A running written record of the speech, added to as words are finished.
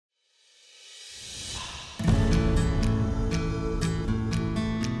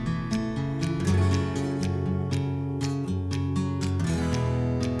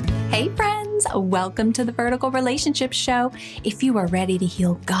friends. Welcome to the Vertical Relationship Show. If you are ready to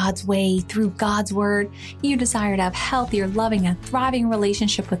heal God's way through God's Word, you desire to have healthier, loving, and thriving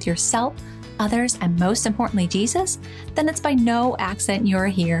relationship with yourself, others, and most importantly, Jesus, then it's by no accident you're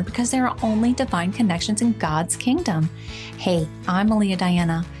here, because there are only divine connections in God's kingdom. Hey, I'm Malia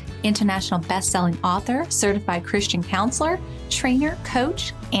Diana, international best-selling author, certified Christian counselor, trainer,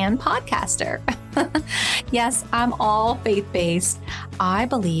 coach, and podcaster. Yes, I'm all faith-based. I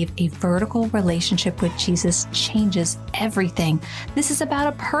believe a vertical relationship with Jesus changes everything. This is about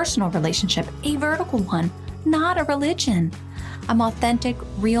a personal relationship, a vertical one, not a religion. I'm authentic,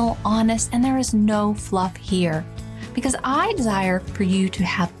 real, honest, and there is no fluff here. Because I desire for you to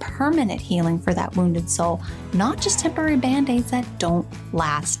have permanent healing for that wounded soul, not just temporary band-aids that don't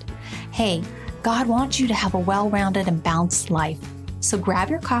last. Hey, God wants you to have a well-rounded and balanced life. So grab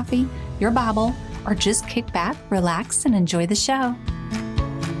your coffee, your Bible, or just kick back, relax, and enjoy the show.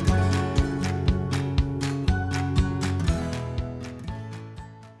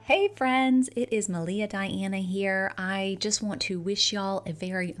 Hey friends, it is Malia Diana here. I just want to wish y'all a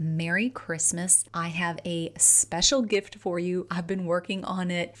very Merry Christmas. I have a special gift for you. I've been working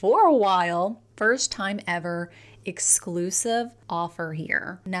on it for a while. First time ever. Exclusive offer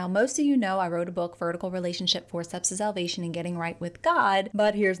here. Now, most of you know I wrote a book, Vertical Relationship, 4 Steps to Salvation and Getting Right with God.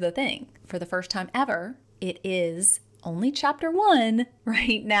 But here's the thing. For the first time ever, it is only chapter 1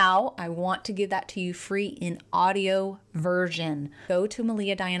 right now. I want to give that to you free in audio version. Go to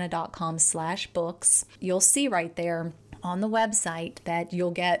maliadiana.com/books. You'll see right there on the website that you'll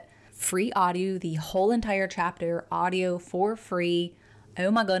get free audio, the whole entire chapter audio for free. Oh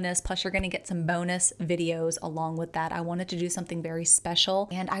my goodness, plus you're going to get some bonus videos along with that. I wanted to do something very special,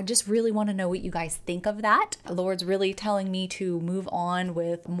 and I just really want to know what you guys think of that. The Lord's really telling me to move on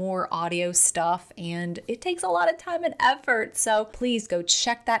with more audio stuff, and it takes a lot of time and effort. So please go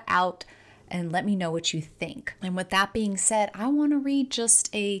check that out and let me know what you think. And with that being said, I want to read just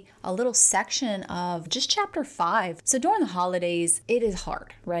a little section of just chapter 5. So during the holidays, it is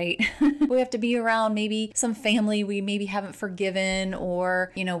hard, right? We have to be around maybe some family we maybe haven't forgiven,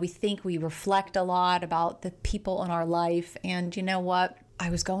 or, we think we reflect a lot about the people in our life. And you know what? I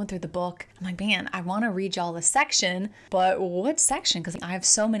was going through the book. I'm like, man, I want to read y'all a section, but what section? Because I have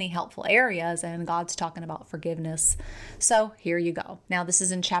so many helpful areas, and God's talking about forgiveness. So here you go. Now, this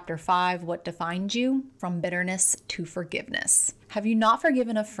is in chapter 5, What Defines You? From Bitterness to Forgiveness. Have you not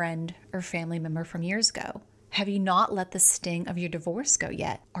forgiven a friend or family member from years ago? Have you not let the sting of your divorce go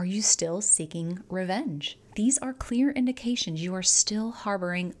yet? Are you still seeking revenge? These are clear indications you are still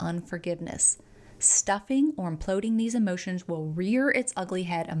harboring unforgiveness. Stuffing or imploding these emotions will rear its ugly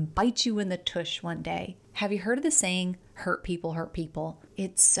head and bite you in the tush one day. Have you heard of the saying, hurt people hurt people?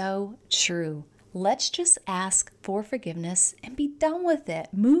 It's so true. Let's just ask for forgiveness and be done with it.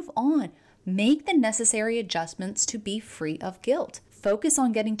 Move on. Make the necessary adjustments to be free of guilt. Focus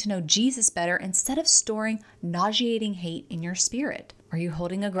on getting to know Jesus better instead of storing nauseating hate in your spirit. Are you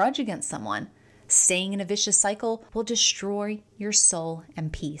holding a grudge against someone? Staying in a vicious cycle will destroy your soul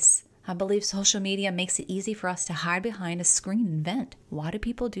and peace. I believe social media makes it easy for us to hide behind a screen and vent. Why do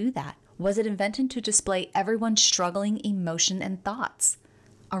people do that? Was it invented to display everyone's struggling emotion and thoughts?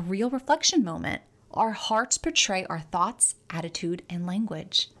 A real reflection moment. Our hearts portray our thoughts, attitude, and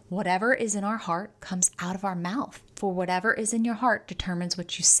language. Whatever is in our heart comes out of our mouth. For whatever is in your heart determines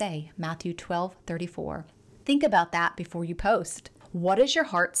what you say. Matthew 12:34. Think about that before you post. What is your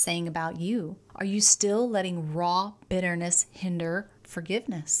heart saying about you? Are you still letting raw bitterness hinder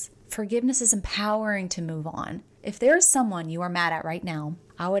forgiveness? Forgiveness is empowering to move on. If there is someone you are mad at right now,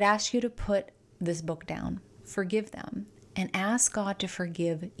 I would ask you to put this book down. Forgive them and ask God to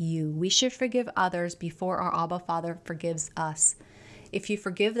forgive you. We should forgive others before our Abba Father forgives us. If you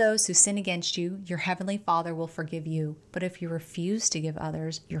forgive those who sin against you, your Heavenly Father will forgive you. But if you refuse to give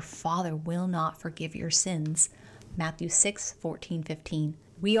others, your Father will not forgive your sins. Matthew 6:14-15.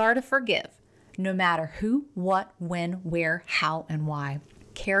 We are to forgive, no matter who, what, when, where, how, and why.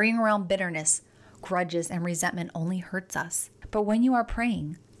 Carrying around bitterness, grudges, and resentment only hurts us. But when you are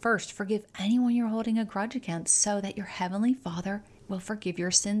praying, first forgive anyone you're holding a grudge against so that your Heavenly Father will forgive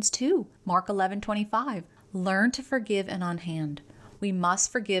your sins too. Mark 11:25. Learn to forgive and on hand. We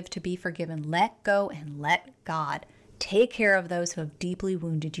must forgive to be forgiven. Let go and let God. Take care of those who have deeply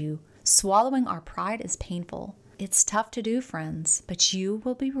wounded you. Swallowing our pride is painful. It's tough to do, friends, but you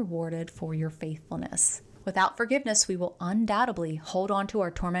will be rewarded for your faithfulness. Without forgiveness, we will undoubtedly hold on to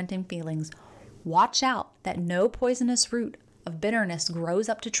our tormenting feelings. Watch out that no poisonous root of bitterness grows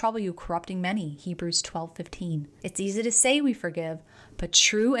up to trouble you, corrupting many. Hebrews 12:15. It's easy to say we forgive, but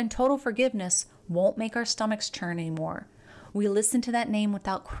true and total forgiveness won't make our stomachs churn anymore. We listen to that name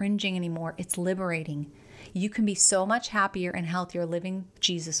without cringing anymore. It's liberating. You can be so much happier and healthier living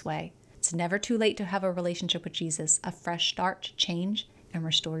Jesus way. It's never too late to have a relationship with Jesus, a fresh start to change and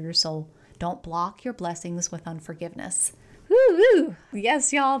restore your soul. Don't block your blessings with unforgiveness. Woo!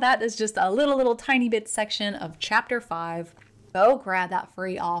 Yes, y'all, that is just a little tiny bit section of chapter 5. Go grab that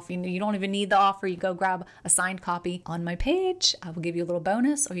free offer. You don't even need the offer. You go grab a signed copy on my page. I will give you a little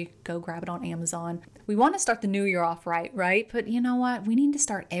bonus, or you can go grab it on Amazon. We want to start the new year off right? But you know what? We need to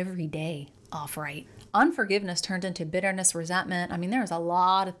start every day off right. Unforgiveness turns into bitterness, resentment. I mean, there's a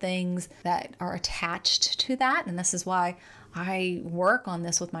lot of things that are attached to that. And this is why I work on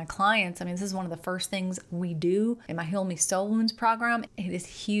this with my clients. I mean, this is one of the first things we do in my Heal Me Soul Wounds program. It is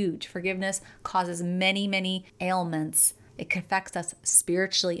huge. Forgiveness causes many ailments. It affects us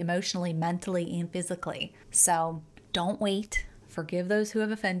spiritually, emotionally, mentally, and physically. So don't wait. Forgive those who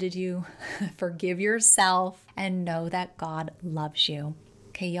have offended you. Forgive yourself and know that God loves you.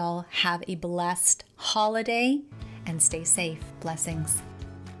 Okay, y'all, have a blessed holiday and stay safe. Blessings.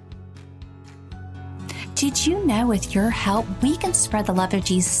 Did you know with your help, we can spread the love of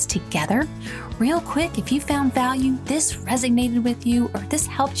Jesus together? Real quick, if you found value, this resonated with you, or this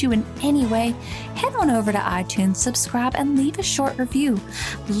helped you in any way, head on over to iTunes, subscribe, and leave a short review.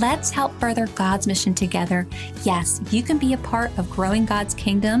 Let's help further God's mission together. Yes, you can be a part of growing God's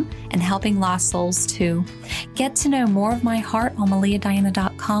kingdom and helping lost souls too. Get to know more of my heart on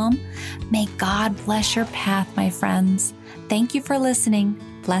maliadiana.com. May God bless your path, my friends. Thank you for listening.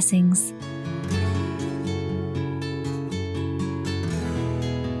 Blessings.